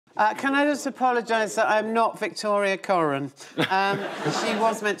Can I just apologise that I'm not Victoria Corrin? She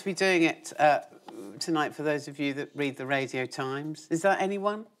was meant to be doing it tonight for those of you that read the Radio Times. Is that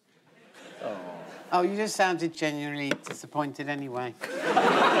anyone? Oh, you just sounded genuinely disappointed anyway.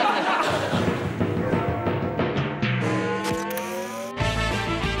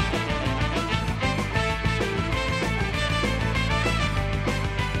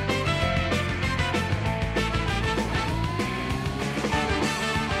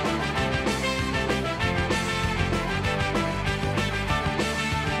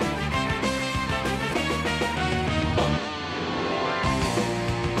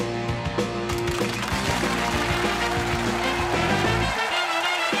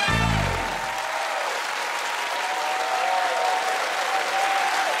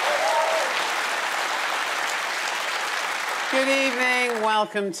 Good evening,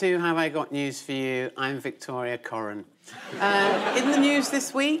 welcome to Have I Got News For You? I'm Victoria Corrin. In the news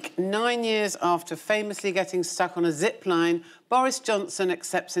this week, 9 years after famously getting stuck on a zip line, Boris Johnson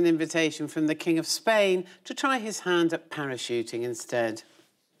accepts an invitation from the King of Spain to try his hand at parachuting instead.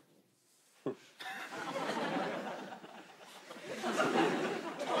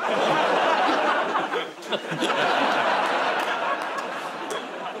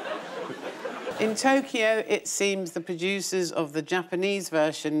 In Tokyo, it seems the producers of the Japanese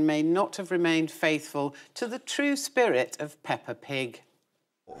version may not have remained faithful to the true spirit of Peppa Pig.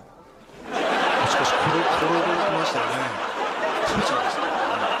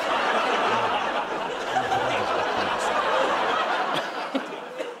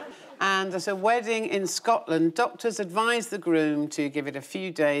 And at a wedding in Scotland, doctors advised the groom to give it a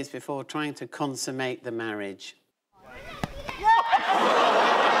few days before trying to consummate the marriage.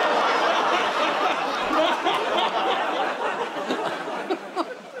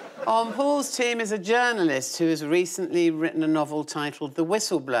 On Paul's team is a journalist who has recently written a novel titled The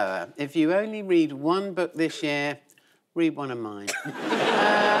Whistleblower. If you only read one book this year, read one of mine.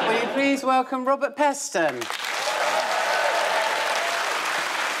 Will you please welcome Robert Peston?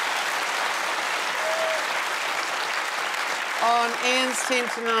 On Ian's team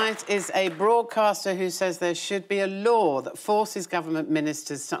tonight is a broadcaster who says there should be a law that forces government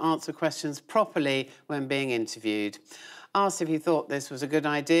ministers to answer questions properly when being interviewed. Asked if he thought this was a good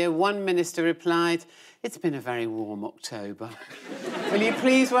idea, one minister replied, "It's been a very warm October." Will you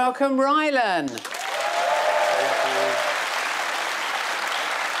please welcome Rylan?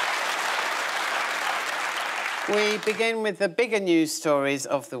 We begin with the bigger news stories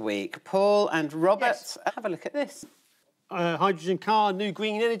of the week. Paul and Robert, have a look at this. Hydrogen car, new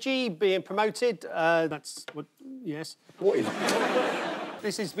green energy being promoted. That's what, yes. What is it?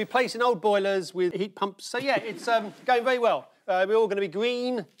 This is replacing old boilers with heat pumps. So, yeah, it's going very well. We're all going to be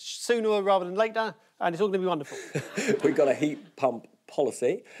green sooner rather than later, and it's all going to be wonderful. We've got a heat pump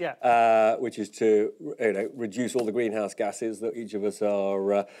policy, which is to reduce all the greenhouse gases that each of us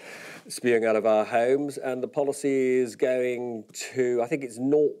are spewing out of our homes. And the policy is going to, I think it's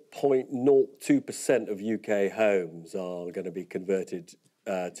 0.02% of UK homes are going to be converted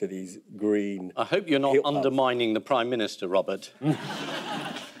to these green... I hope you're not undermining the Prime Minister, Robert.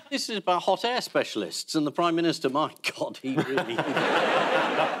 This is about hot air specialists, and the Prime Minister, my God, he really...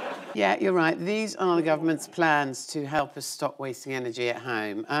 Yeah, you're right. These are the government's plans to help us stop wasting energy at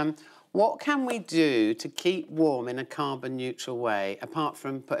home. What can we do to keep warm in a carbon-neutral way, apart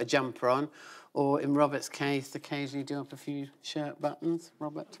from put a jumper on, or, in Robert's case, occasionally do up a few shirt buttons,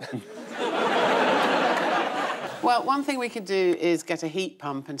 Robert? Well, one thing we could do is get a heat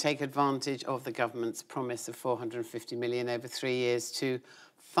pump and take advantage of the government's promise of 450 million over 3 years to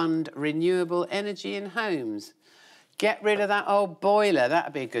fund renewable energy in homes. Get rid of that old boiler.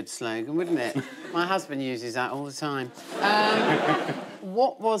 That'd be a good slogan, wouldn't it? My husband uses that all the time.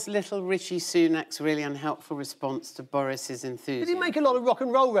 What was little Richie Sunak's really unhelpful response to Boris's enthusiasm? Did he make a lot of rock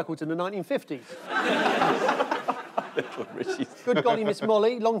and roll records in the 1950s? Little Richie. Good golly, Miss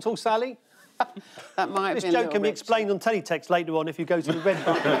Molly, Long Tall Sally. That might This have been joke can be explained on teletext later on if you go to the red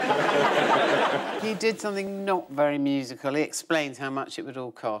button. He did something not very musical. He explained how much it would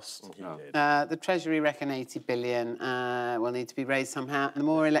all cost. The Treasury reckon 80 billion will need to be raised somehow. And the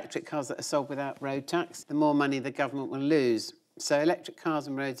more electric cars that are sold without road tax, the more money the government will lose. So electric cars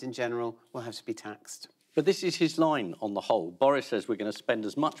and roads in general will have to be taxed. But this is his line on the whole. Boris says we're going to spend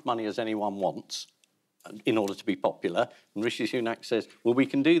as much money as anyone wants in order to be popular. And Rishi Sunak says, well, we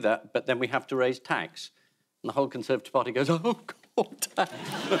can do that, but then we have to raise tax. And the whole Conservative Party goes, oh, God, tax.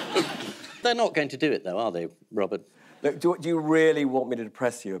 They're not going to do it, though, are they, Robert? Look, do you really want me to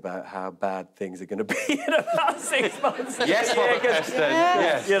depress you about how bad things are going to be in about 6 months? Yes, Robert Peston.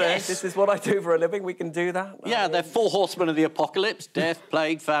 Yes. You know, this is what I do for a living. We can do that. Yeah, they're 4 horsemen of the apocalypse: death,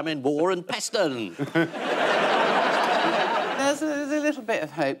 plague, famine, war, and peston. There's a little bit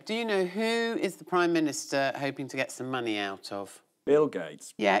of hope. Do you know who is the Prime Minister hoping to get some money out of? Bill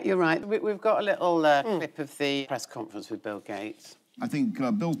Gates. Yeah, you're right. We've got a little clip of the press conference with Bill Gates. I think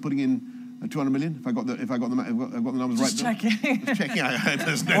Bill's putting in 200 million. If I got the numbers right. Just checking. Just checking.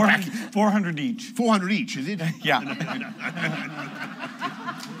 There's no 400 each. 400 each, is it? Yeah.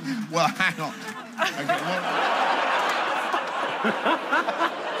 Well, hang on. Okay,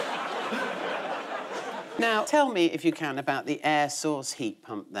 Now, tell me, if you can, about the air source heat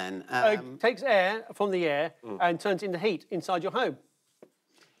pump, then. Takes air from the air and turns it into heat inside your home.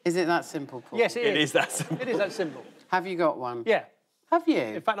 Is it that simple, Paul? Yes, It is that simple. It is that simple. Have you got one? Yeah. Have you?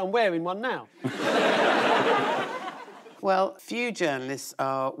 In fact, I'm wearing one now. Well, few journalists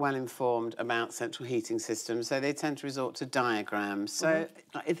are well informed about central heating systems, so they tend to resort to diagrams. So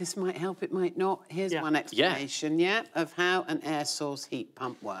this might help, it might not. Here's one explanation, of how an air source heat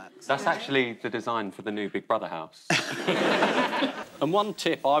pump works. That's actually the design for the new Big Brother house. And one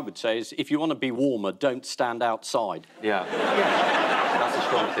tip I would say is, if you want to be warmer, don't stand outside. Yeah. That's a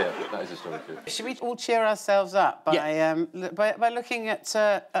strong tip. That is a strong tip. Should we all cheer ourselves up by looking at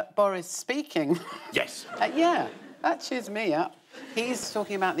Boris speaking? Yes. Yeah. That cheers me up. He's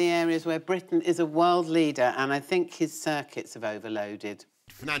talking about the areas where Britain is a world leader, and I think his circuits have overloaded.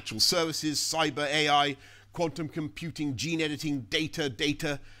 financial services, cyber, AI, quantum computing, gene editing, data,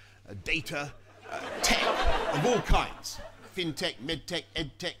 tech of all kinds. Fintech, medtech,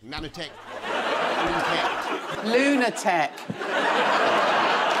 edtech, nanotech, Lunatech.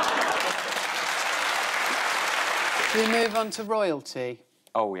 We move on to royalty.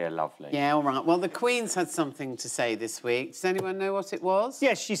 Oh, yeah, lovely. Yeah, all right. Well, the Queen's had something to say this week. Does anyone know what it was?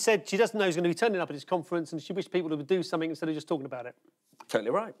 Yes, she said she doesn't know who's going to be turning up at this conference and she wished people would do something instead of just talking about it.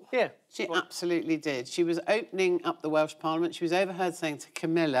 Totally right. Yeah. She absolutely did. She was opening up the Welsh Parliament. She was overheard saying to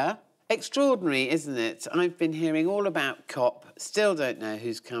Camilla, extraordinary, isn't it? I've been hearing all about COP, still don't know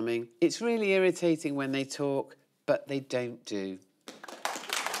who's coming. It's really irritating when they talk, but they don't do.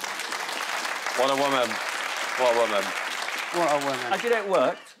 What a woman. What a woman. What a woman. Actually, it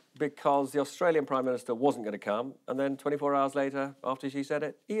worked because the Australian Prime Minister wasn't going to come, and then 24 hours later, after she said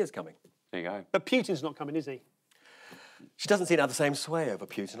it, he is coming. There you go. But Putin's not coming, is he? She doesn't seem to have the same sway over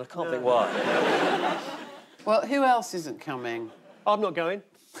Putin. I can't think why. Well, who else isn't coming? I'm not going.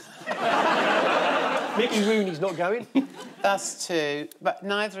 Mickey Rooney's not going. Us too, but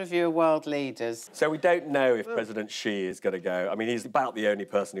neither of you are world leaders. So we don't know if President Xi is going to go. I mean, he's about the only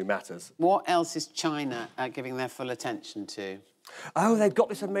person who matters. What else is China giving their full attention to? Oh, they've got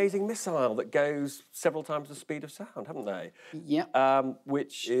this amazing missile that goes several times the speed of sound, haven't they? Yep.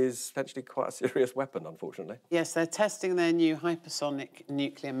 Which is potentially quite a serious weapon, unfortunately. Yes, they're testing their new hypersonic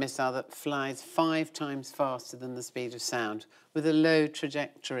nuclear missile that flies 5 times faster than the speed of sound with a low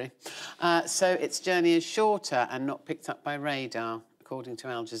trajectory. So its journey is shorter and not picked up by radar. According to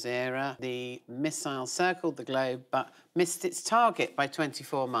Al Jazeera, the missile circled the globe but missed its target by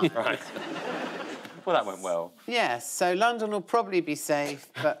 24 months. Right. Well, that went well. Yes, so London will probably be safe,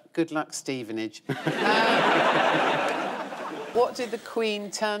 but good luck, Stevenage. What did the Queen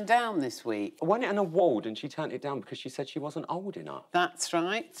turn down this week? Won it an award and she turned it down because she said she wasn't old enough. That's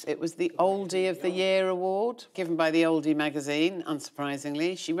right. It was the Oldie of the Year award, given by the Oldie magazine,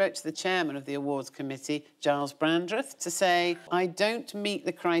 unsurprisingly. She wrote to the chairman of the awards committee, Giles Brandreth, to say, I don't meet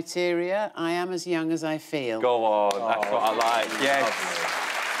the criteria. I am as young as I feel. Go on, that's what I like. Yes.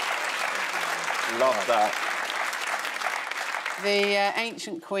 Love that. The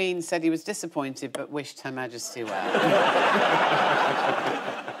ancient Queen said he was disappointed but wished Her Majesty well.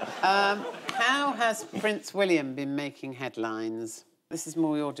 How has Prince William been making headlines? This is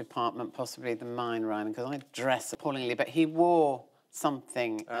more your department, possibly, than mine, Rylan, because I dress appallingly, but he wore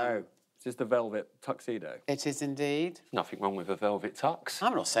something. Is this the velvet tuxedo? It is indeed. Nothing wrong with a velvet tux.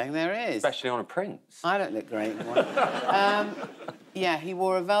 I'm not saying there is. Especially on a prince. I don't look great in one. Yeah, he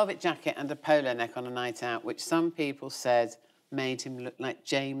wore a velvet jacket and a polo neck on a night out, which some people said made him look like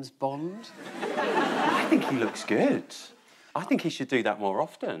James Bond. I think he looks good. I think he should do that more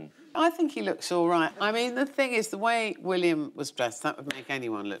often. I think he looks all right. I mean, the thing is, the way William was dressed, that would make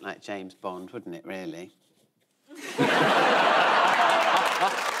anyone look like James Bond, wouldn't it, really?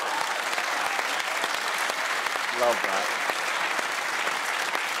 Love that.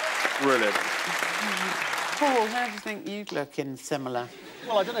 Brilliant. Paul, how do you think you'd look in similar?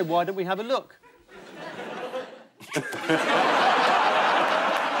 Well, I don't know. Why don't we have a look?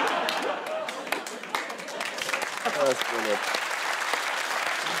 That's brilliant.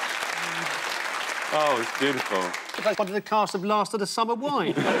 Oh, it's beautiful. It's like one of the cast of Last of the Summer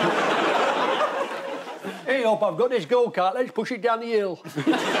Wine. Hey, up, I've got this go-kart, let's push it down the hill.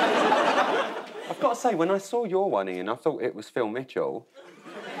 I've got to say, when I saw your one, Ian, I thought it was Phil Mitchell.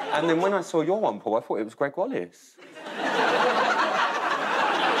 And then when I saw your one, Paul, I thought it was Greg Wallace.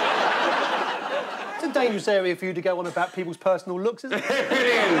 It's a dangerous area for you to go on about people's personal looks, isn't it? It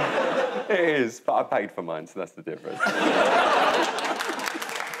is. It is, but I paid for mine, so that's the difference.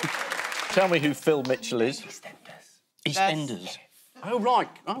 Tell me who Phil Mitchell is. EastEnders. EastEnders. Oh, right.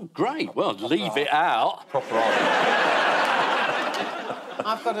 Oh, great. Well, leave it out. Proper art.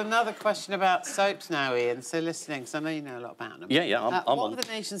 I've got another question about soaps now, Ian, so listening, because I know you know a lot about them. Yeah, I'm what on. have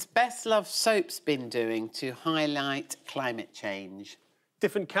the nation's best-loved soaps been doing to highlight climate change?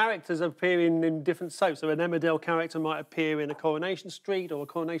 Different characters appearing in different soaps. So an Emmerdale character might appear in a Coronation Street, or a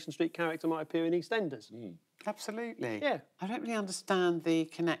Coronation Street character might appear in EastEnders. Absolutely. Yeah. I don't really understand the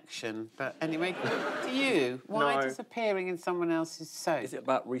connection, but anyway, to you, why No. does appearing in someone else's soap? Is it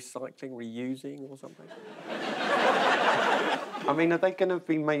about recycling, reusing, or something? I mean, are they going to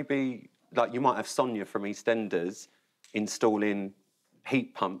be maybe... Like, you might have Sonia from EastEnders installing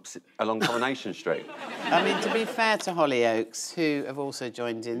heat pumps along Coronation Street. I mean, to be fair to Hollyoaks, who have also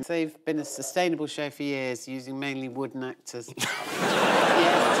joined in, they've been a sustainable show for years, using mainly wooden actors.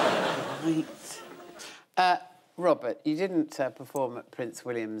 Yes, right. Robert, you didn't perform at Prince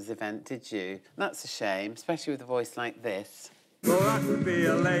William's event, did you? That's a shame, especially with a voice like this. Well, I could be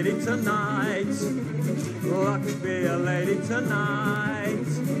a lady tonight. Well, I could be a lady tonight.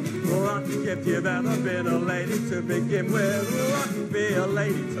 Well, if you've ever been a lady to begin with, well, I could be a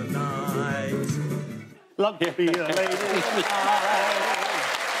lady tonight. Luck to be a lady tonight.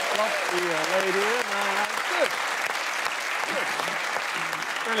 Luck to be a lady tonight. Good.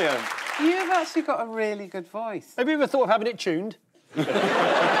 Brilliant. You've actually got a really good voice. Have you ever thought of having it tuned?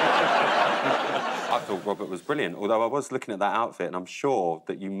 I thought Robert was brilliant, although I was looking at that outfit and I'm sure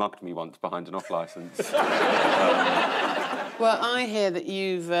that you mugged me once behind an off-licence. Well, I hear that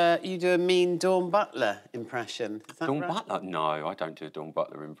you do a mean Dawn Butler impression. Is that Dawn right? Butler? No, I don't do a Dawn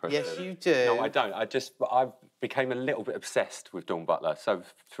Butler impression. Yes, you do. No, I don't. I became a little bit obsessed with Dawn Butler. So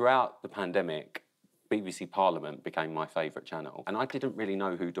throughout the pandemic, BBC Parliament became my favourite channel. And I didn't really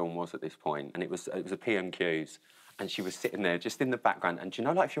know who Dawn was at this point. And it was a PMQs. And she was sitting there just in the background. And do you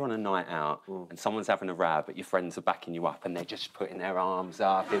know, like, if you're on a night out and someone's having a row, but your friends are backing you up and they're just putting their arms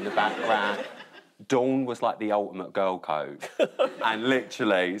up in the background. Dawn was like the ultimate girl code. And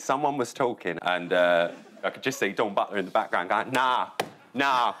literally, someone was talking and I could just see Dawn Butler in the background going, nah, I'm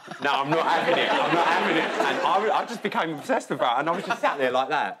not having it, I'm not having it. And I just became obsessed with her. And I was just sat there like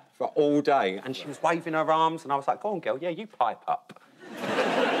that for all day. And she was waving her arms and I was like, go on, girl, yeah, you pipe up.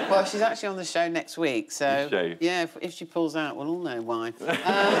 Well, she's actually on the show next week, so... Is she? Yeah, if she pulls out, we'll all know why.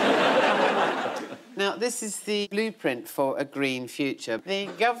 Now, this is the blueprint for a green future. The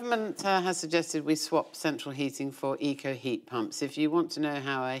government has suggested we swap central heating for eco-heat pumps. If you want to know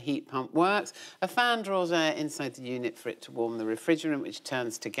how a heat pump works, a fan draws air inside the unit for it to warm the refrigerant, which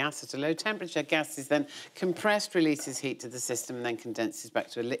turns to gas at a low temperature. Gas is then compressed, releases heat to the system, and then condenses back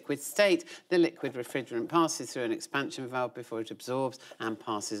to a liquid state. The liquid refrigerant passes through an expansion valve before it absorbs and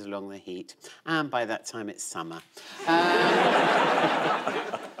passes along the heat. And by that time, it's summer.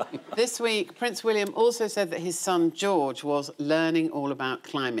 This week, Prince William also said that his son George was learning all about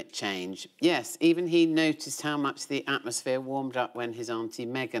climate change. Yes, even he noticed how much the atmosphere warmed up when his auntie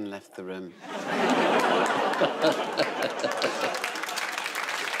Meghan left the room.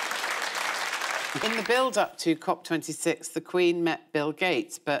 In the build-up to COP26, the Queen met Bill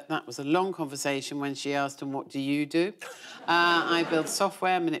Gates, but that was a long conversation when she asked him, what do you do? I build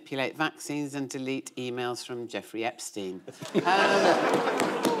software, manipulate vaccines and delete emails from Jeffrey Epstein.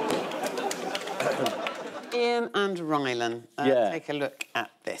 Ian and Rylan, take a look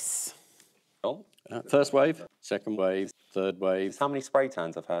at this. Oh, first wave, second wave, third wave. How many spray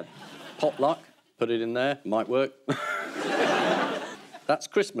tans I've had? Pot luck, put it in there, might work. That's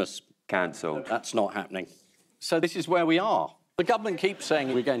Christmas. Cancelled. That's not happening. So this is where we are. The government keeps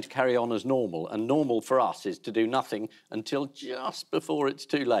saying we're going to carry on as normal, and normal for us is to do nothing until just before it's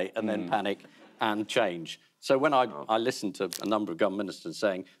too late and then panic and change. So when I listened to a number of government ministers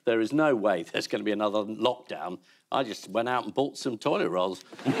saying there is no way there's going to be another lockdown, I just went out and bought some toilet rolls.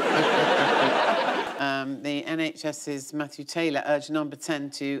 The NHS's Matthew Taylor urged Number 10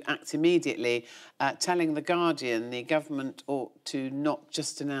 to act immediately, telling The Guardian the government ought to not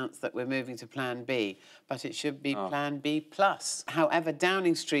just announce that we're moving to Plan B, but it should be Plan B+. However,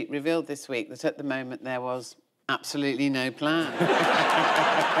 Downing Street revealed this week that at the moment there was absolutely no plan.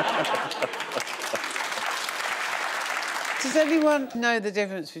 Does anyone know the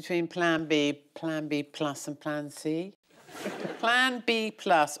difference between Plan B Plus and Plan C? Plan B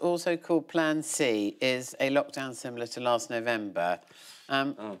Plus, also called Plan C, is a lockdown similar to last November.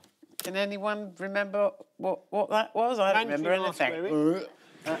 Can anyone remember what that was? I don't remember anything.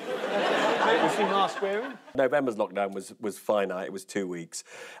 Mask wearing. November's lockdown was finite. It was 2 weeks.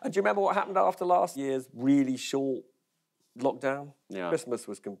 And do you remember what happened after last year's really short lockdown? Yeah. Christmas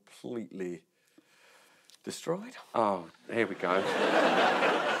was completely destroyed. Oh, here we go.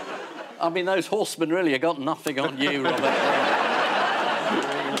 I mean, those horsemen really have got nothing on you, Robert.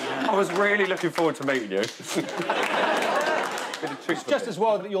 I was really looking forward to meeting you. It's just as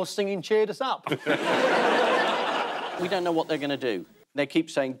well that your singing cheered us up. We don't know what they're going to do. They keep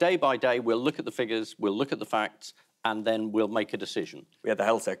saying day by day, we'll look at the figures, we'll look at the facts, and then we'll make a decision. We had the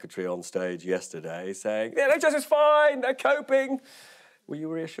health secretary on stage yesterday saying, the NHS is fine, they're coping. Were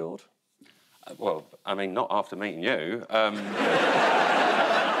you reassured? Well, I mean, not after meeting you.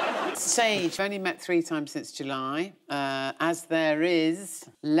 Sage, I've only met 3 times since July, as there is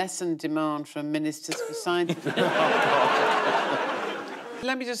lessened demand from ministers for scientific...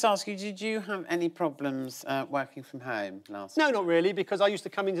 Let me just ask you, did you have any problems working from home last No, not really, because I used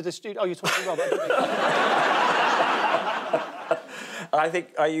to come into the studio... Oh, you're talking to Robert. I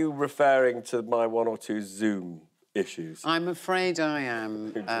think, are you referring to my 1 or 2 Zoom issues? I'm afraid I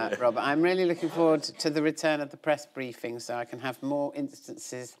am, Robert. I'm really looking forward to the return of the press briefing so I can have more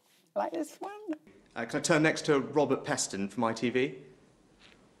instances like this one. Can I turn next to Robert Peston from ITV?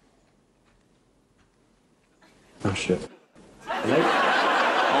 Oh, shit. Hello?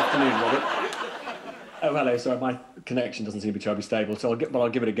 Afternoon, Robert. Oh, hello. Sorry, my connection doesn't seem to be terribly stable, so I'll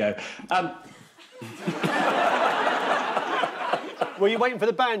give it a go. Were you waiting for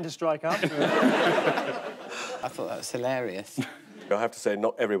the band to strike up? I thought that was hilarious. I have to say,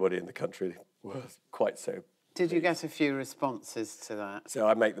 not everybody in the country was quite so. Did you get a few responses to that? So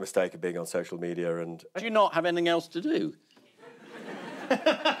I make the mistake of being on social media and... Do you not have anything else to do?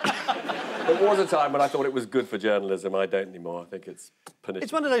 There was a time when I thought it was good for journalism. I don't anymore. I think it's punishment.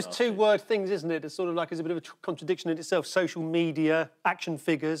 It's one of those 2-word things, isn't it? It's sort of like, it's a bit of a contradiction in itself. Social media, action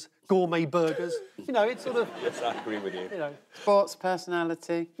figures, gourmet burgers. You know, it's sort of... Yes, I agree with you. You know. Sports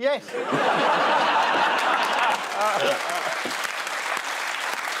personality. Yes.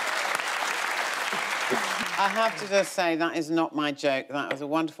 I have to just say, that is not my joke. That was a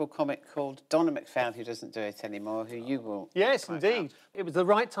wonderful comic called Donna McPhail, who doesn't do it anymore, who you will... Yes, indeed. It was the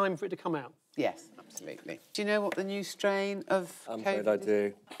right time for it to come out. Yes, absolutely. Do you know what the new strain of I'm COVID afraid I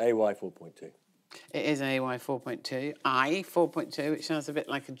do. AY 4.2. It is AY 4.2. I 4.2, which sounds a bit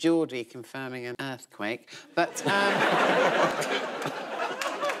like a Geordie confirming an earthquake. But,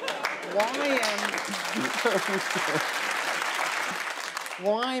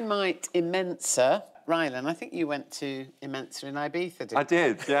 why might Immensa... Rylan, I think you went to Immensa in Ibiza, didn't you? I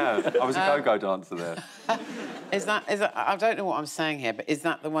did, yeah. I was a go-go dancer there. Is that... I don't know what I'm saying here, but is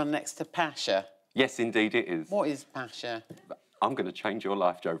that the one next to Pasha? Yes, indeed it is. What is Pasha? I'm going to change your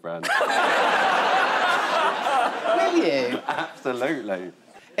life, Joe Brown. Will you? Absolutely.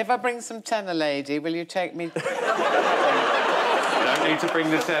 If I bring some tenor lady, will you take me... You don't need to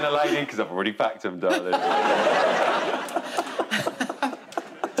bring the tenor lady, because I've already packed them, darling.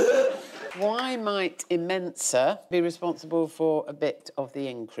 Why might Immensa be responsible for a bit of the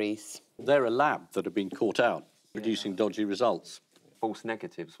increase? They're a lab that have been caught out producing dodgy results. False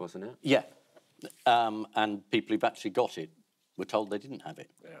negatives, wasn't it? Yeah. And people who've actually got it were told they didn't have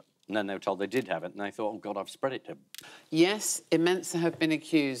it. Yeah. And then they were told they did have it, and they thought, oh, God, I've spread it to them. Yes, Immensa have been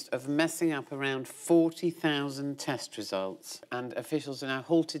accused of messing up around 40,000 test results, and officials are now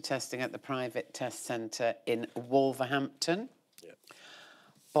halted testing at the private test centre in Wolverhampton.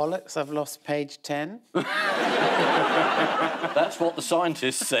 Bollocks, I've lost page 10. That's what the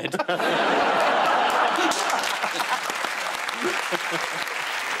scientists said.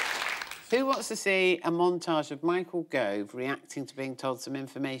 Who wants to see a montage of Michael Gove reacting to being told some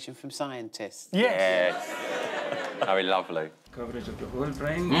information from scientists? Yes. Very lovely. Coverage of the whole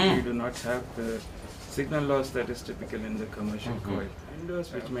brain, we do not have the signal loss that is typical in the commercial coil.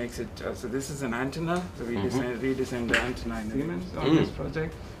 Windows, which makes it, so this is an antenna, so we redesigned the antenna in Siemens on this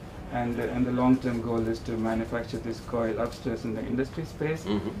project. And the long-term goal is to manufacture this coil upstairs in the industry space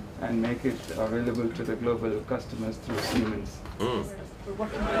and make it available to the global customers through Siemens.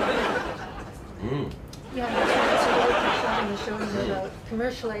 Yeah, that's what we're showing about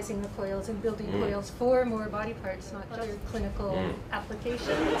commercializing the coils and building coils for more body parts, not just clinical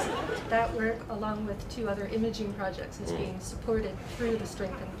applications. That work, along with 2 other imaging projects, is being supported through the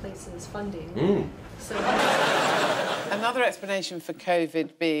Strengthened Places funding. So another explanation for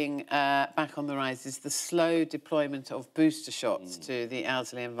COVID being back on the rise is the slow deployment of booster shots to the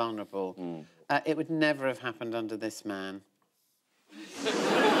elderly and vulnerable. It would never have happened under this man.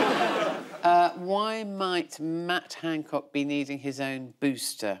 Why might Matt Hancock be needing his own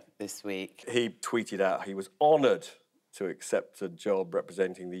booster this week? He tweeted out he was honoured to accept a job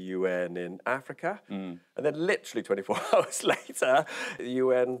representing the UN in Africa. And then literally 24 hours later, the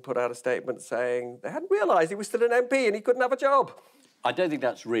UN put out a statement saying they hadn't realised he was still an MP and he couldn't have a job. I don't think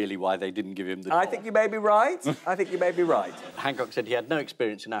that's really why they didn't give him the job. I think you may be right. I think you may be right. Hancock said he had no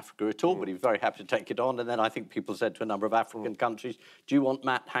experience in Africa at all, but he was very happy to take it on. And then I think people said to a number of African countries, do you want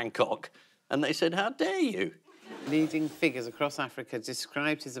Matt Hancock? And they said, how dare you? Leading figures across Africa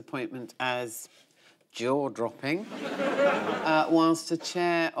described his appointment as jaw-dropping, whilst the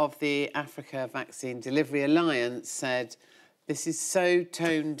chair of the Africa Vaccine Delivery Alliance said, this is so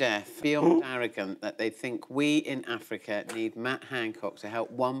tone-deaf, beyond arrogant, that they think we in Africa need Matt Hancock to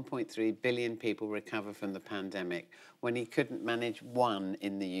help 1.3 billion people recover from the pandemic, when he couldn't manage 1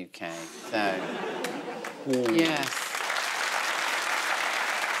 in the UK. So, yes.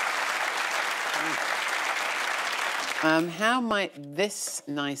 How might this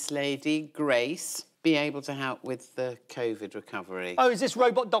nice lady, Grace, be able to help with the COVID recovery? Oh, is this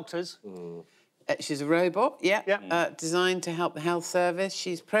robot doctors? She's a robot, designed to help the health service.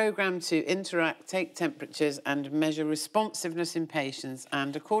 She's programmed to interact, take temperatures and measure responsiveness in patients.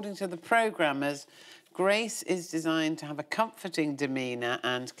 And according to the programmers, Grace is designed to have a comforting demeanour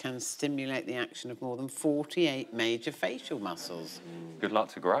and can stimulate the action of more than 48 major facial muscles. Good luck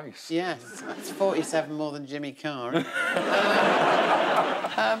to Grace. Yes, that's 47 more than Jimmy Carr.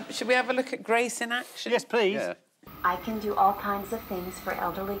 Should we have a look at Grace in action? Yes, please. Yeah. I can do all kinds of things for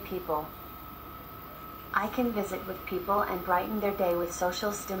elderly people. I can visit with people and brighten their day with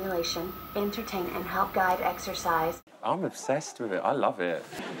social stimulation, entertain and help guide exercise. I'm obsessed with it. I love it.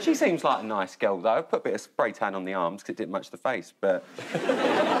 She seems like a nice girl, though. I put a bit of spray tan on the arms because it didn't match the face, but...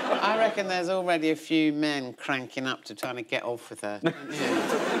 I reckon there's already a few men cranking up to trying to get off with her.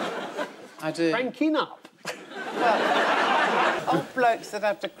 I do. Cranking up? Well, old blokes that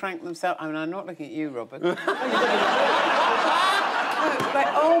have to crank themselves... I mean, I'm not looking at you, Robert.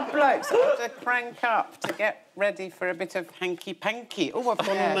 Like old blokes have to crank up to get ready for a bit of hanky-panky. Oh, I've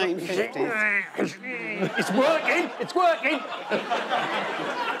gone on 1950s. It's working! It's working!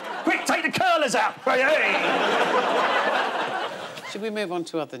 Quick, take the curlers out! Should we move on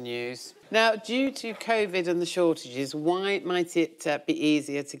to other news? Now, due to COVID and the shortages, why might it be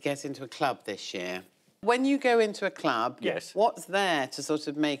easier to get into a club this year? When you go into a club, yes, what's there to sort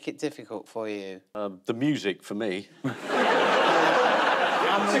of make it difficult for you? The music, for me.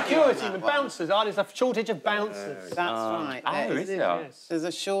 Security and bouncers. Oh, there's a shortage of bouncers. That's right. Oh, is there? Yes. There's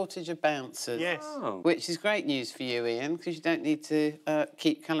a shortage of bouncers. Yes. Oh. Which is great news for you, Ian, because you don't need to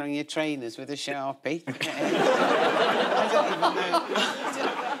keep colouring your trainers with a Sharpie.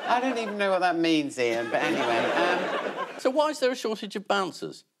 I don't even know what that means, Ian, but anyway. So why is there a shortage of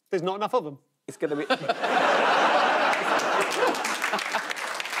bouncers? There's not enough of them. It's going to be...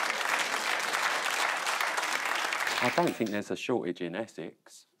 I don't think there's a shortage in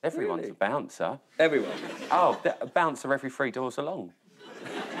Essex. Everyone's a bouncer. Everyone? Oh, a bouncer every 3 doors along.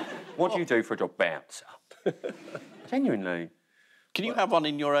 What do you do for a job? Bouncer. Genuinely. Can you have one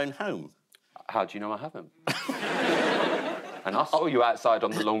in your own home? How do you know I haven't? And I saw you outside on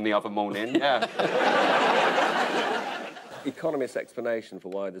the lawn the other morning, yeah. Economists' explanation for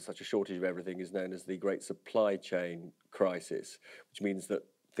why there's such a shortage of everything is known as the Great Supply Chain Crisis, which means that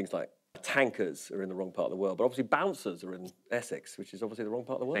things like tankers are in the wrong part of the world, but obviously bouncers are in Essex, which is obviously the wrong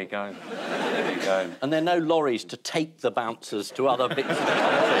part of the world. There you go. There you go. And there are no lorries to take the bouncers to other bits of the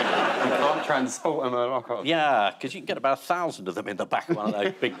country. You can't transport them across. Yeah, because you can get about 1,000 of them in the back of one of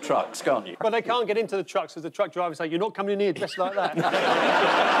those big trucks, can't you? But they can't get into the trucks because the truck drivers say, you're not coming in here dressed like that.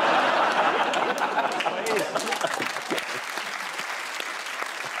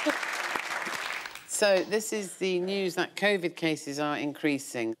 So this is the news that COVID cases are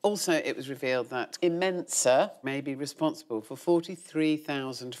increasing. Also, it was revealed that Immensa may be responsible for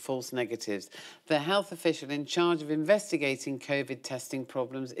 43,000 false negatives. The health official in charge of investigating COVID testing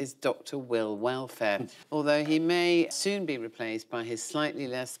problems is Dr. Will Welfare, although he may soon be replaced by his slightly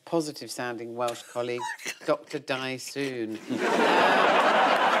less positive-sounding Welsh colleague, Dr. Die Soon.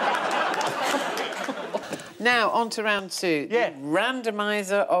 Now, on to round 2. Yeah. The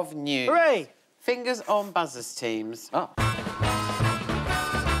randomiser of news. Hooray! Fingers on buzzers, teams. Ah.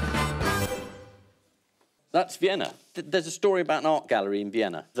 That's Vienna. There's a story about an art gallery in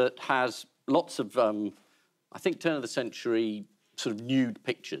Vienna that has lots of, I think, turn-of-the-century sort of nude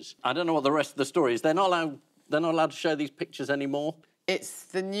pictures. I don't know what the rest of the story is. They're not allowed to show these pictures anymore. It's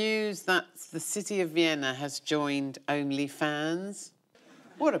the news that the city of Vienna has joined OnlyFans.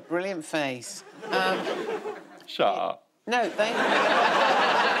 What a brilliant face. Shut up. No, they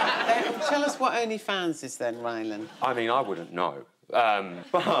tell us what OnlyFans is then, Rylan. I mean, I wouldn't know.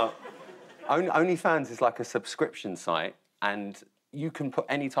 But OnlyFans is like a subscription site, and you can put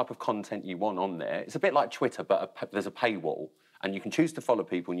any type of content you want on there. It's a bit like Twitter, but there's a paywall, and you can choose to follow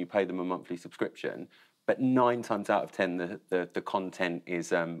people and you pay them a monthly subscription, but 9 times out of 10, the content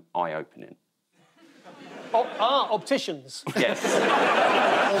is eye-opening. Opticians. Yes.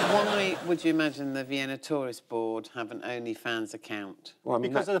 Well, why would you imagine the Vienna Tourist Board have an OnlyFans account? Well, I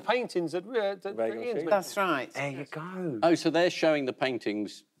mean, because of the paintings that Ian's mentioned. That's right. There you go. Oh, so they're showing the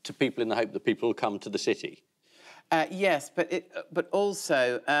paintings to people in the hope that people will come to the city? Yes, but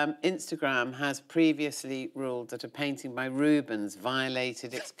also Instagram has previously ruled that a painting by Rubens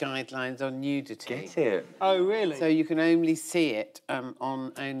violated its guidelines on nudity. Get it? Oh, really? So you can only see it on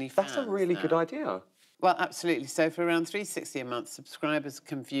OnlyFans. That's a really good idea. Well, absolutely. So for around $3.60 a month, subscribers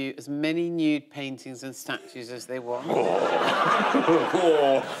can view as many nude paintings and statues as they want.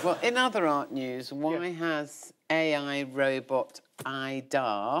 Well, in other art news, why has AI robot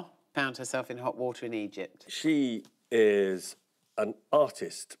Ida found herself in hot water in Egypt? She is an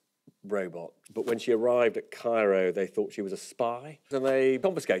artist robot, but when she arrived at Cairo, they thought she was a spy, and they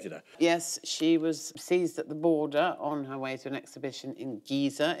confiscated her. Yes, she was seized at the border on her way to an exhibition in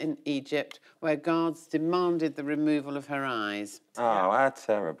Giza in Egypt, where guards demanded the removal of her eyes. Oh, how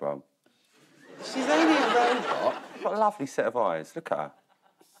terrible. She's only a robot. Got a lovely set of eyes. Look at her.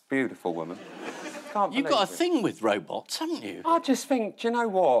 Beautiful woman. You've got a thing with robots, haven't you? I just think, do you know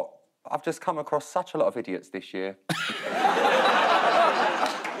what? I've just come across such a lot of idiots this year.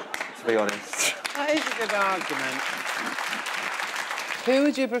 To be honest. That is a good argument. Who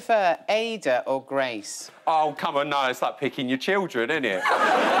would you prefer, Ada or Grace? Oh, come on, no, it's like picking your children, isn't it?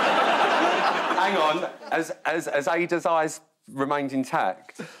 Hang on, as Ada's eyes remained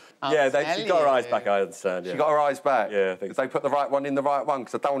intact. Yeah, she got her eyes back, I understand. Yeah. She got her eyes back? Yeah, I think Did they put the right one in the right one?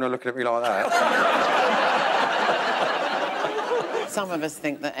 Because I don't want her looking at me like that. Some of us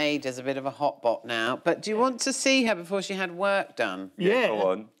think that Ada's a bit of a hotbot now, but do you want to see her before she had work done? Yeah. Go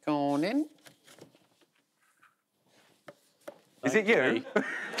on. Go on in. Is it you?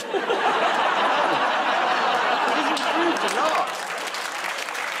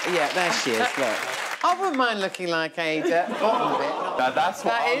 Yeah, there she is, look. I wouldn't mind looking like Ada. Bottom bit. Now, that's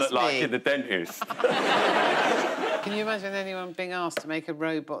what I look like me. in the dentist. Can you imagine anyone being asked to make a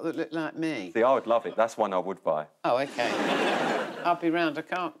robot that looked like me? See, I would love it. That's one I would buy. Oh, OK. I'll be round. I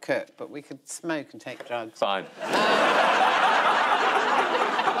can't cook, but we could smoke and take drugs. Fine.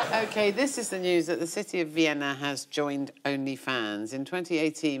 OK, this is the news that the city of Vienna has joined OnlyFans. In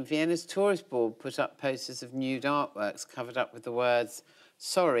 2018, Vienna's Tourist Board put up posters of nude artworks covered up with the words,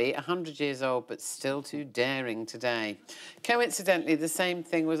 "Sorry, 100 years old, but still too daring today." Coincidentally, the same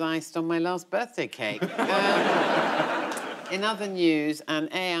thing was iced on my last birthday cake. In other news, an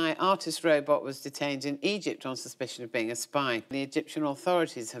AI artist robot was detained in Egypt on suspicion of being a spy. The Egyptian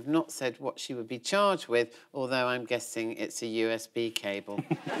authorities have not said what she would be charged with, although I'm guessing it's a USB cable.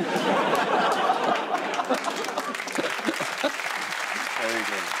 Very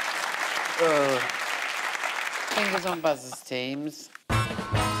good. Fingers on buzzers, teams.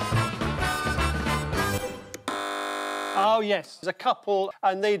 Oh, yes. There's a couple,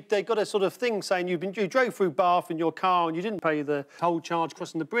 and they got a sort of thing saying you drove through Bath in your car and you didn't pay the toll charge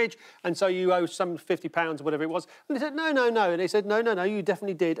crossing the bridge, and so you owe some £50 or whatever it was. And they said, no, no, no. And they said, no, no, no, you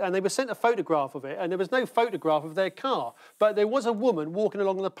definitely did. And they were sent a photograph of it, and there was no photograph of their car. But there was a woman walking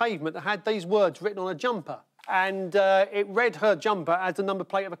along the pavement that had these words written on a jumper, and it read her jumper as the number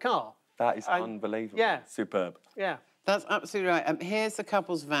plate of a car. That is unbelievable. Yeah. Superb. Yeah. That's absolutely right. Here's the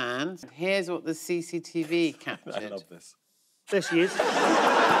couple's van. Here's what the CCTV captured. I love this. There she is. It's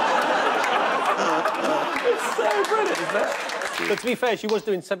so brilliant, isn't it? But to be fair, she was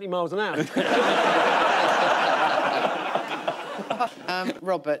doing 70 miles an hour.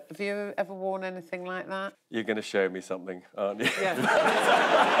 Robert, have you ever worn anything like that? You're going to show me something, aren't you? Yeah. So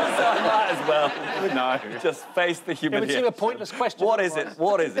I might as well. No. Just face the It humiliation. would seem a pointless question. What is it?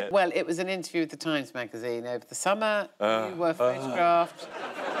 What is it? Well, it was an interview with the Times magazine over the summer. You were photographed.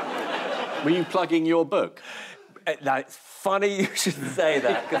 Were you plugging your book? Now, it's funny you should say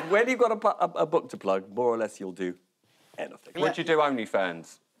that, because when you've got a book to plug, more or less you'll do anything. Would you do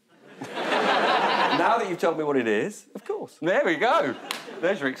OnlyFans? Now that you've told me what it is, of course. There we go.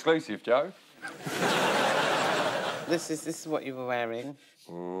 There's your exclusive, Joe. This is what you were wearing.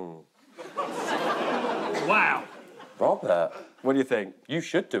 Wow. Robert, what do you think? You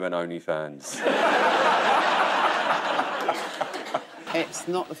should do an OnlyFans. It's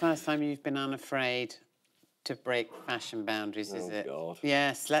not the first time you've been unafraid to break fashion boundaries, is it? God.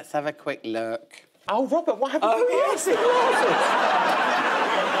 Yes, let's have a quick look. Oh, Robert, what happened to the glasses?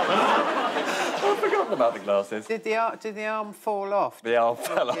 I've forgotten about the glasses. Did the arm fall off? The arm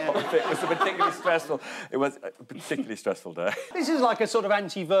fell off. It was a particularly stressful... It was a particularly stressful day. This is like a sort of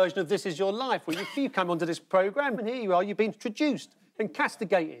anti-version of This Is Your Life, where you come onto this programme and here you are, you've been traduced and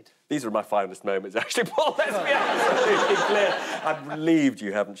castigated. These are my finest moments, actually, Paul. Let's be absolutely clear. I'm relieved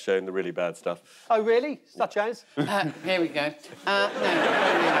you haven't shown the really bad stuff. Oh, really? Such as? Here we go. No,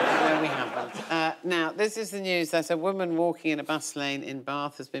 we haven't. Now, this is the news that a woman walking in a bus lane in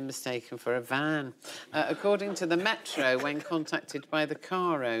Bath has been mistaken for a van. According to the Metro, when contacted by the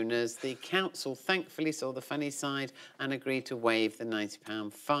car owners, the council thankfully saw the funny side and agreed to waive the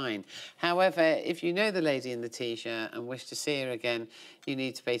 £90 fine. However, if you know the lady in the T-shirt and wish to see her again, you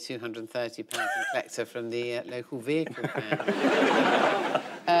need to pay £230 and collect her from the local vehicle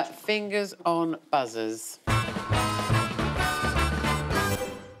van. Fingers on buzzers.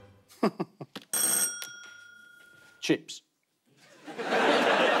 Chips.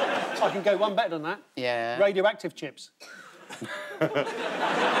 I can go one better than that. Yeah. Radioactive chips.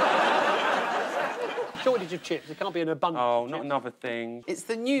 Shortage of chips. There can't be an abundance. Oh, not another thing. It's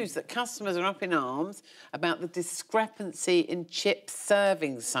the news that customers are up in arms about the discrepancy in chip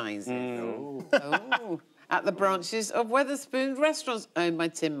serving sizes. At the branches of Wetherspoons restaurants owned by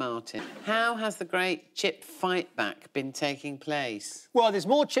Tim Martin. How has the great chip fight back been taking place? Well, there's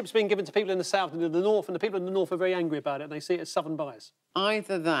more chips being given to people in the south than in the north, and the people in the north are very angry about it, and they see it as southern bias.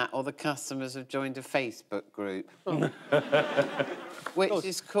 Either that or the customers have joined a Facebook group, which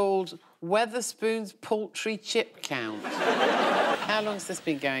is called Wetherspoons Poultry Chip Count. How long's this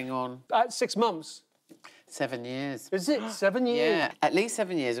been going on? 6 months. 7 years. Is it? 7 years? Yeah, at least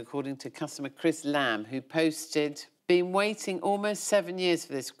 7 years, according to customer Chris Lamb, who posted, been waiting almost 7 years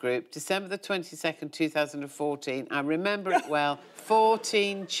for this group. December the 22nd, 2014. I remember it well.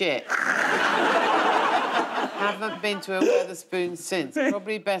 14 chips. Haven't been to a Wetherspoons since.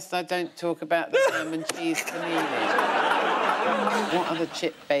 Probably best I don't talk about the ham and cheese panini. What other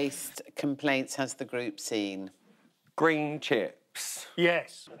chip-based complaints has the group seen? Green chips.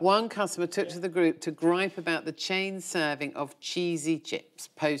 Yes. One customer took to the group to gripe about the chain serving of cheesy chips,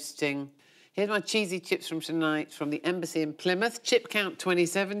 posting, here's my cheesy chips from tonight from the embassy in Plymouth. Chip count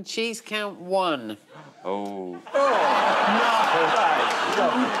 27, cheese count 1. Oh. No,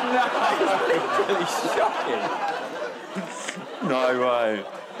 really shocking. No way.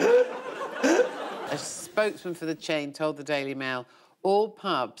 A spokesman for the chain told the Daily Mail, all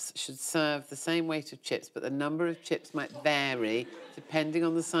pubs should serve the same weight of chips, but the number of chips might vary depending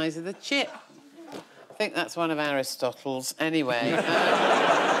on the size of the chip. I think that's one of Aristotle's. Anyway,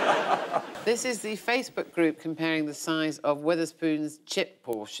 this is the Facebook group comparing the size of Wetherspoons chip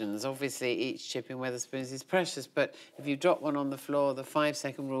portions. Obviously, each chip in Wetherspoons is precious, but if you drop one on the floor, the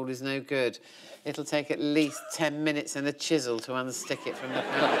 5-second rule is no good. It'll take at least 10 minutes and a chisel to unstick it from the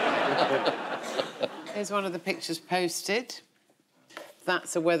pan. Here's one of the pictures posted.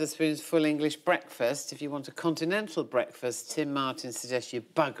 That's a Wetherspoons full English breakfast. If you want a continental breakfast, Tim Martin suggests you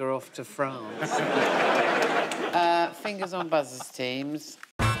bugger off to France. Fingers on buzzers, teams.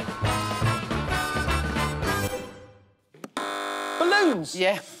 Balloons!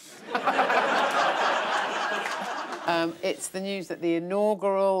 Yeah. It's the news that the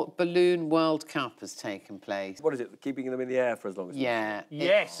inaugural Balloon World Cup has taken place. What is it, keeping them in the air for as long as Yeah.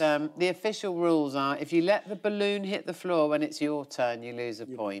 Yes. The official rules are if you let the balloon hit the floor when it's your turn, you lose a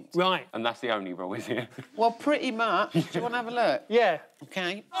point. Right. And that's the only rule, isn't it? Well, pretty much. Do you want to have a look? Yeah.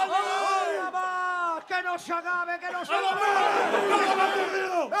 OK.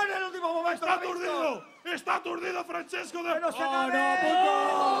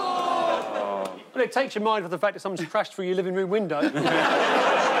 Well, it takes your mind off the fact that someone's crashed through your living room window.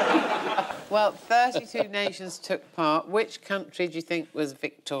 Well, 32 nations took part. Which country do you think was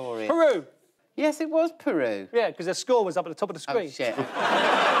victorious? Peru. Yes, it was Peru. Yeah, because their score was up at the top of the screen. Oh, shit. I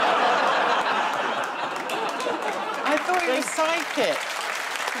thought it was psychic.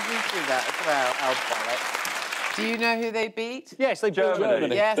 Did you do that as well? Oh, bollocks. Do you know who they beat? Yes, they beat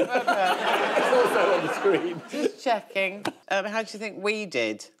Germany. Yes, well done. It's also on the screen. Just checking. How do you think we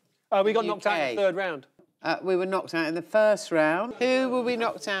did? We got knocked out in the third round. We were knocked out in the first round. Who were we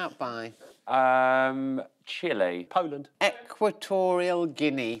knocked out by? Chile. Poland. Equatorial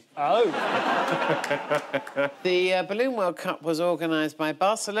Guinea. Oh. The Balloon World Cup was organised by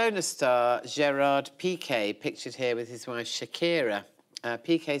Barcelona star Gerard Piqué, pictured here with his wife Shakira.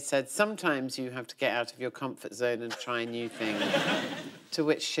 Piqué said, sometimes you have to get out of your comfort zone and try new things. To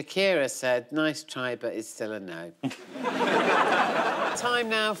which Shakira said, nice try, but it's still a no. Time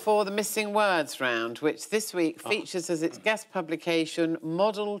now for the Missing Words round, which this week features as its guest publication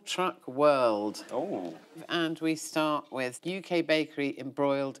Model Truck World. Oh. And we start with UK bakery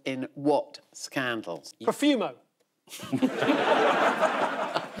embroiled in what scandals? Profumo.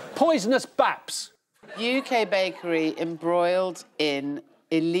 Poisonous Baps. UK bakery embroiled in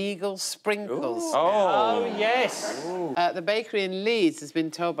illegal sprinkles. Oh, yes. The bakery in Leeds has been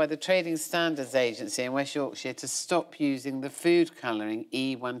told by the Trading Standards Agency in West Yorkshire to stop using the food colouring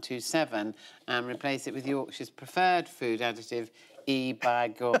E127 and replace it with Yorkshire's preferred food additive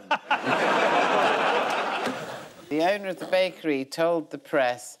E-Bygone. The owner of the bakery told the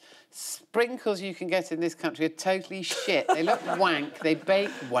press, sprinkles you can get in this country are totally shit. They look wank, they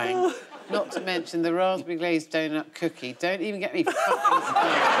bake wank. Not to mention the raspberry glazed donut cookie. Don't even get me fucking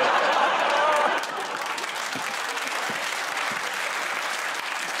started.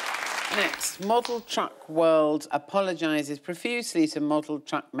 Next, Model Truck World apologises profusely to model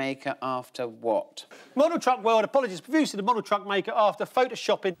truck maker after what? Model Truck World apologises profusely to model truck maker after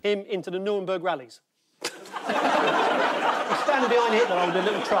photoshopping him into the Nuremberg rallies. He's standing behind Hitler with a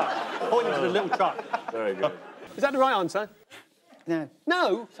little truck, pointing to the little truck. Very good. Is that the right answer? No.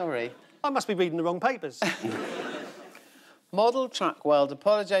 No? Sorry. I must be reading the wrong papers. Model Truck World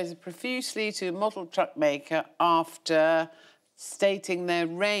apologises profusely to model truck maker after stating their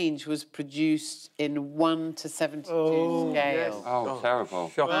range was produced in 1 to 72 scale. Yes. Oh,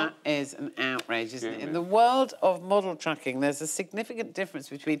 terrible. That is an outrage, isn't it? In the world of model trucking, there's a significant difference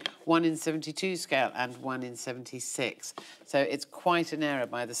between 1 in 72 scale and 1 in 76. So it's quite an error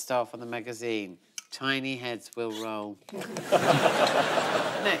by the staff on the magazine. Tiny heads will roll.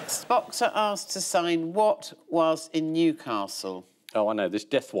 Next, boxer asked to sign what whilst in Newcastle? Oh, I know, this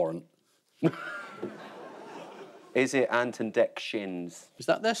death warrant. Is it Ant and Dec Shins? Is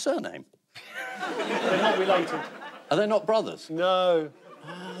that their surname? They're not related. Are they not brothers? No.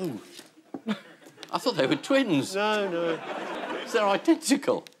 Oh. I thought they were twins. No, no. They're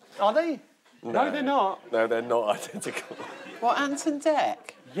identical. Are they? No, they're not. No, they're not identical. What, Ant and Dec?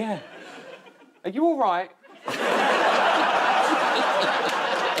 Yeah. Are you all right?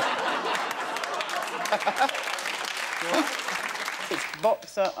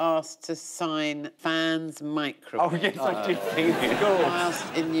 Boxer asked to sign fans' microphone. Oh, yes, I did see it. Whilst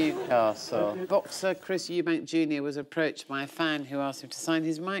in Newcastle. Boxer Chris Eubank Jr. was approached by a fan who asked him to sign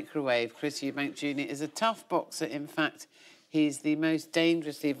his microwave. Chris Eubank Jr. is a tough boxer. In fact, he's the most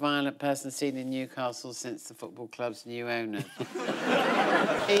dangerously violent person seen in Newcastle since the football club's new owner.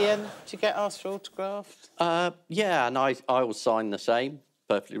 Ian, did you get asked for autographs? Yeah, and I will sign the same.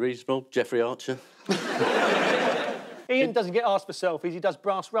 Perfectly reasonable. Jeffrey Archer. Ian doesn't get asked for selfies, he does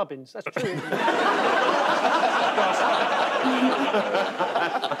brass rubbings. That's true.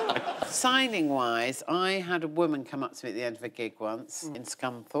 Signing-wise, I had a woman come up to me at the end of a gig once in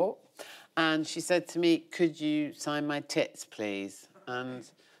Scunthorpe, and she said to me, could you sign my tits, please? And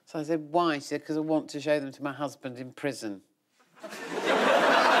so I said, why? She said, because I want to show them to my husband in prison.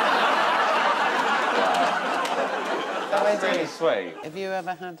 That's really sweet. Have you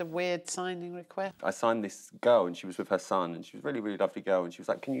ever had a weird signing request? I signed this girl and she was with her son and she was a really, really lovely girl and she was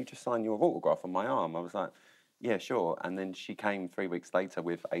like, can you just sign your autograph on my arm? I was like, yeah, sure. And then she came 3 weeks later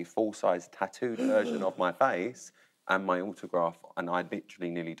with a full-size tattooed version of my face and my autograph, and I literally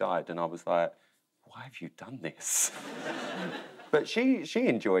nearly died. And I was like, why have you done this? But she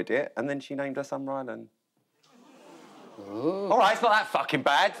enjoyed it, and then she named her son Rylan. Ooh. All right, it's not that fucking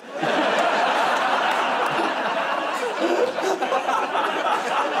bad.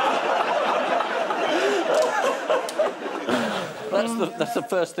 That's the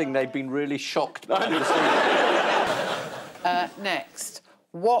first thing they've been really shocked by. Next,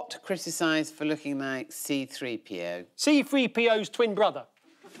 what criticised for looking like C-3PO? C-3PO's twin brother.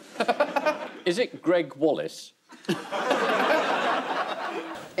 Is it Greg Wallace?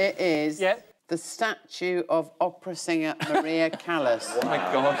 It is the statue of opera singer Maria Callas. Oh, my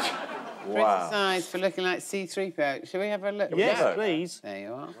God. Wow. Criticised for looking like C-3PO. Shall we have a look? Yes, please. There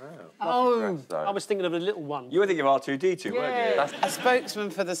you are. Wow. Oh, I was thinking of a little one. You were thinking of R2-D2, weren't you? A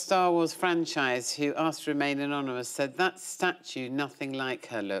spokesman for the Star Wars franchise, who asked to remain anonymous, said that statue nothing like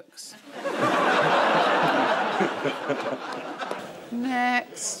her looks.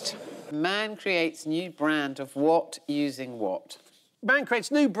 Next. Man creates new brand of what using what? Man creates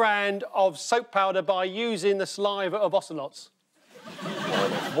new brand of soap powder by using the saliva of ocelots.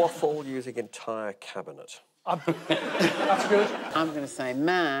 Waffle using entire cabinet. That's good. I'm going to say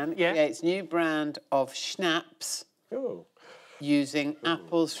man creates new brand of schnapps using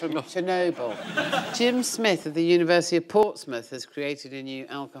apples from Chernobyl. Jim Smith of the University of Portsmouth has created a new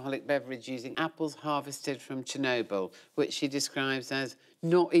alcoholic beverage using apples harvested from Chernobyl, which he describes as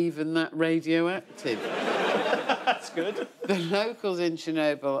not even that radioactive. That's good. The locals in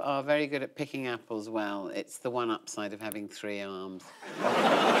Chernobyl are very good at picking apples well. It's the one upside of having 3 arms.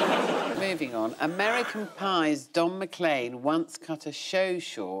 Moving on. American Pie's Don McLean once cut a show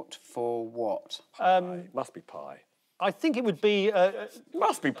short for what? Must be pie. I think it would be...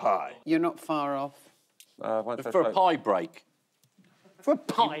 Must be pie. You're not far off. For a pie break. For a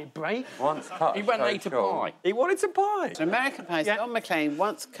pie break? Once cut. He went and ate a pie. He wanted some pie. So American Pie's Don McLean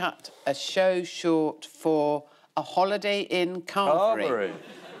once cut a show short for a Holiday Inn Carvery.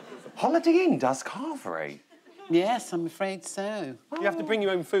 Holiday Inn does carvery? Yes, I'm afraid so. You have to bring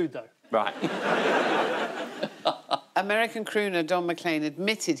your own food, though. Right. American crooner Don McLean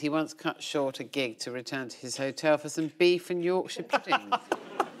admitted he once cut short a gig to return to his hotel for some beef and Yorkshire puddings.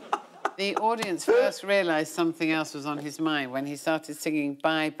 The audience first realised something else was on his mind when he started singing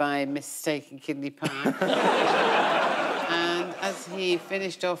Bye Bye Miss Steak and Kidney Pie. And as he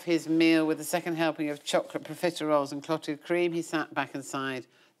finished off his meal with a second helping of chocolate profiteroles and clotted cream, he sat back and sighed,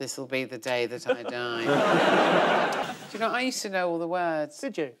 "This'll be the day that I die." Do you know, I used to know all the words.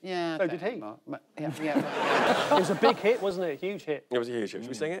 Did you? Yeah. So did he. Yeah. It was a big hit, wasn't it? A huge hit. It was a huge hit. Should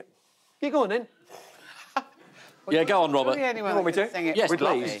we sing it? Yeah, go on, then. Yeah, go on, Robert. You want me to sing it? Yes, We'd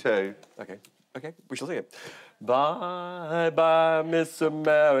please. love to. Okay, we shall sing it. Bye, bye, Miss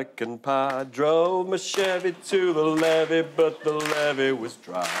American Pie. Drove my Chevy to the levee, but the levee was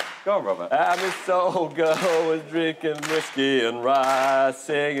dry. Go on, Robert. And Miss old girl was drinking whiskey and rye,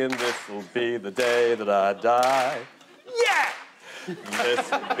 singing, "This'll be the day that I die." Yeah!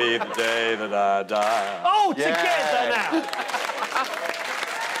 This'll be the day that I die. Oh, together now!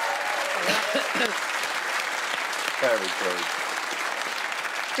 Very good.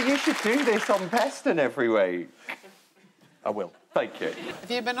 You should do this on Peston every week. I will. Thank you.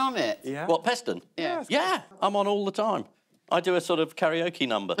 Have you been on it? Yeah. What, Peston? Yeah. Yeah, I'm on all the time. I do a sort of karaoke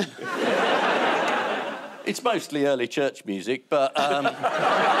number. It's mostly early church music, but...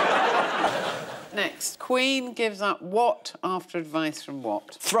 Next. Queen gives up what after advice from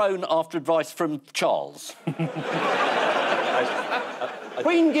what? Throne after advice from Charles.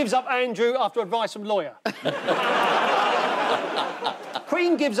 Queen gives up Andrew after advice from lawyer.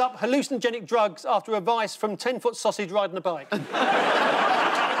 Queen gives up hallucinogenic drugs after advice from 10-foot sausage riding a bike.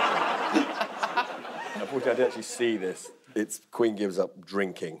 Unfortunately, I didn't actually see this. It's Queen gives up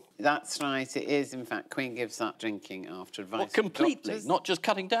drinking. That's right. It is, in fact, Queen gives up drinking after advice. What, completely? Doctors. Not just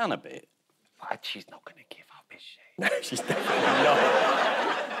cutting down a bit? But she's not going to give up, is she? No, she's definitely not.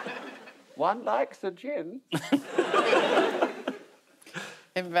 One likes a gin.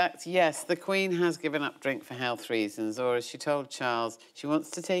 In fact, yes, the Queen has given up drink for health reasons, or as she told Charles, she wants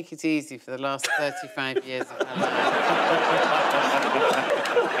to take it easy for the last 35 years of her life.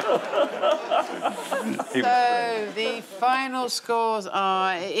 So, the final scores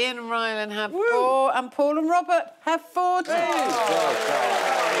are Ian and Rylan have 4, and Paul and Robert have 4 too. That's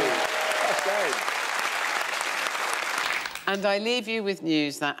great. And I leave you with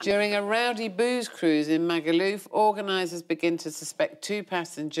news that during a rowdy booze cruise in Magaluf, organisers begin to suspect 2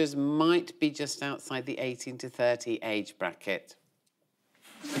 passengers might be just outside the 18 to 30 age bracket.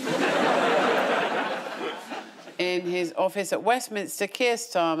 In his office at Westminster, Keir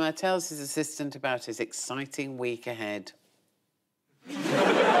Starmer tells his assistant about his exciting week ahead.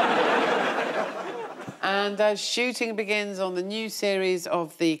 And as shooting begins on the new series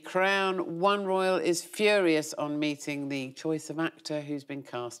of The Crown, one royal is furious on meeting the choice of actor who's been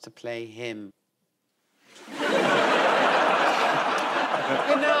cast to play him.